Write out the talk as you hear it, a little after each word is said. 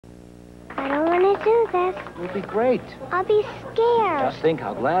do this. It'll be great. I'll be scared. Just think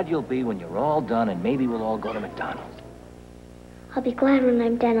how glad you'll be when you're all done, and maybe we'll all go to McDonald's. I'll be glad when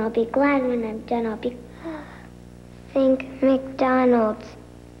I'm done. I'll be glad when I'm done. I'll be... Think McDonald's.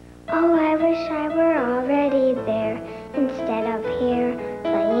 Oh, I wish I were already there instead of here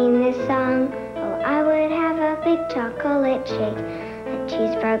playing this song. Oh, I would have a big chocolate shake, a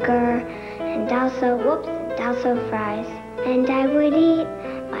cheeseburger, and also fries. And I would eat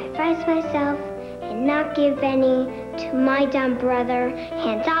my fries myself and not give any to my dumb brother.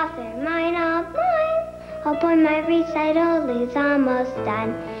 Hands off, they're mine, all mine. Oh boy, my recital is almost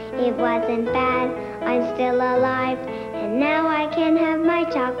done. It wasn't bad, I'm still alive. And now I can have my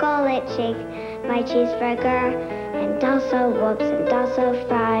chocolate shake, my cheeseburger, and also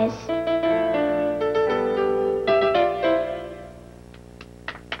fries.